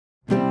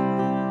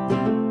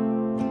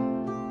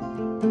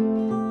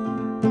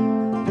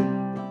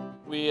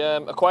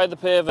acquired the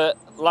paver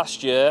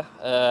last year.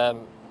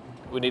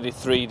 We needed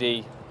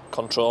 3D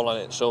control on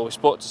it, so we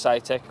spoke to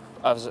Sitec.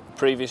 I was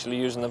previously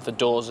using them for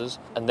dozers,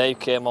 and they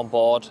came on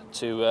board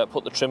to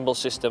put the Trimble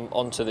system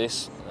onto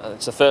this.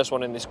 It's the first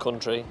one in this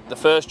country. The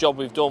first job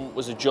we've done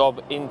was a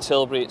job in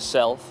Tilbury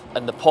itself,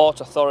 and the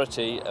Port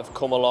Authority have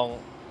come along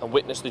and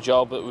witnessed the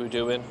job that we were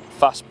doing.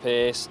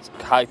 Fast-paced,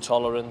 high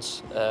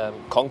tolerance,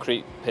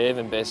 concrete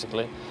paving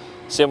basically.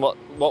 Seeing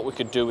what we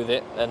could do with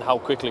it and how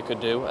quickly it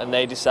could do, and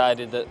they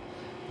decided that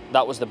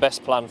that was the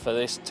best plan for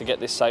this, to get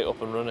this site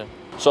up and running.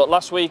 So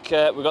last week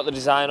we got the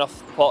design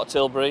off Port of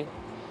Tilbury.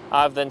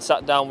 I've then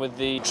sat down with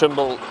the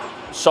Trimble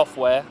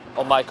software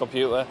on my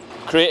computer,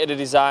 created a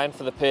design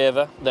for the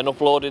paver, then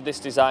uploaded this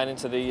design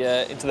into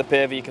the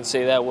paver you can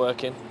see there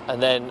working.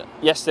 And then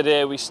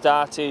yesterday we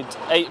started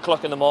 8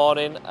 o'clock in the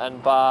morning,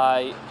 and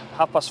by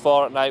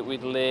 4:30 at night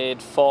we'd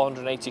laid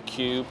 480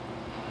 cube,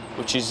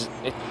 which is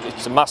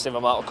it's a massive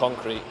amount of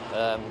concrete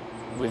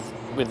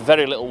with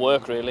very little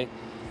work really.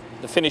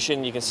 The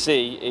finishing you can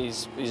see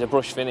is a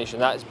brush finish,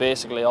 and that is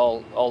basically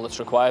all that's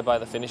required by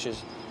the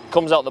finishers.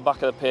 Comes out the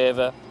back of the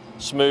paver,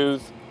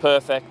 smooth,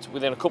 perfect,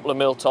 within a couple of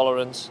mil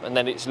tolerance, and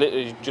then it's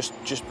literally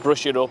just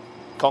brush it up,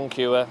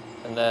 concure,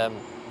 and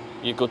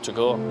you're good to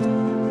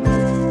go.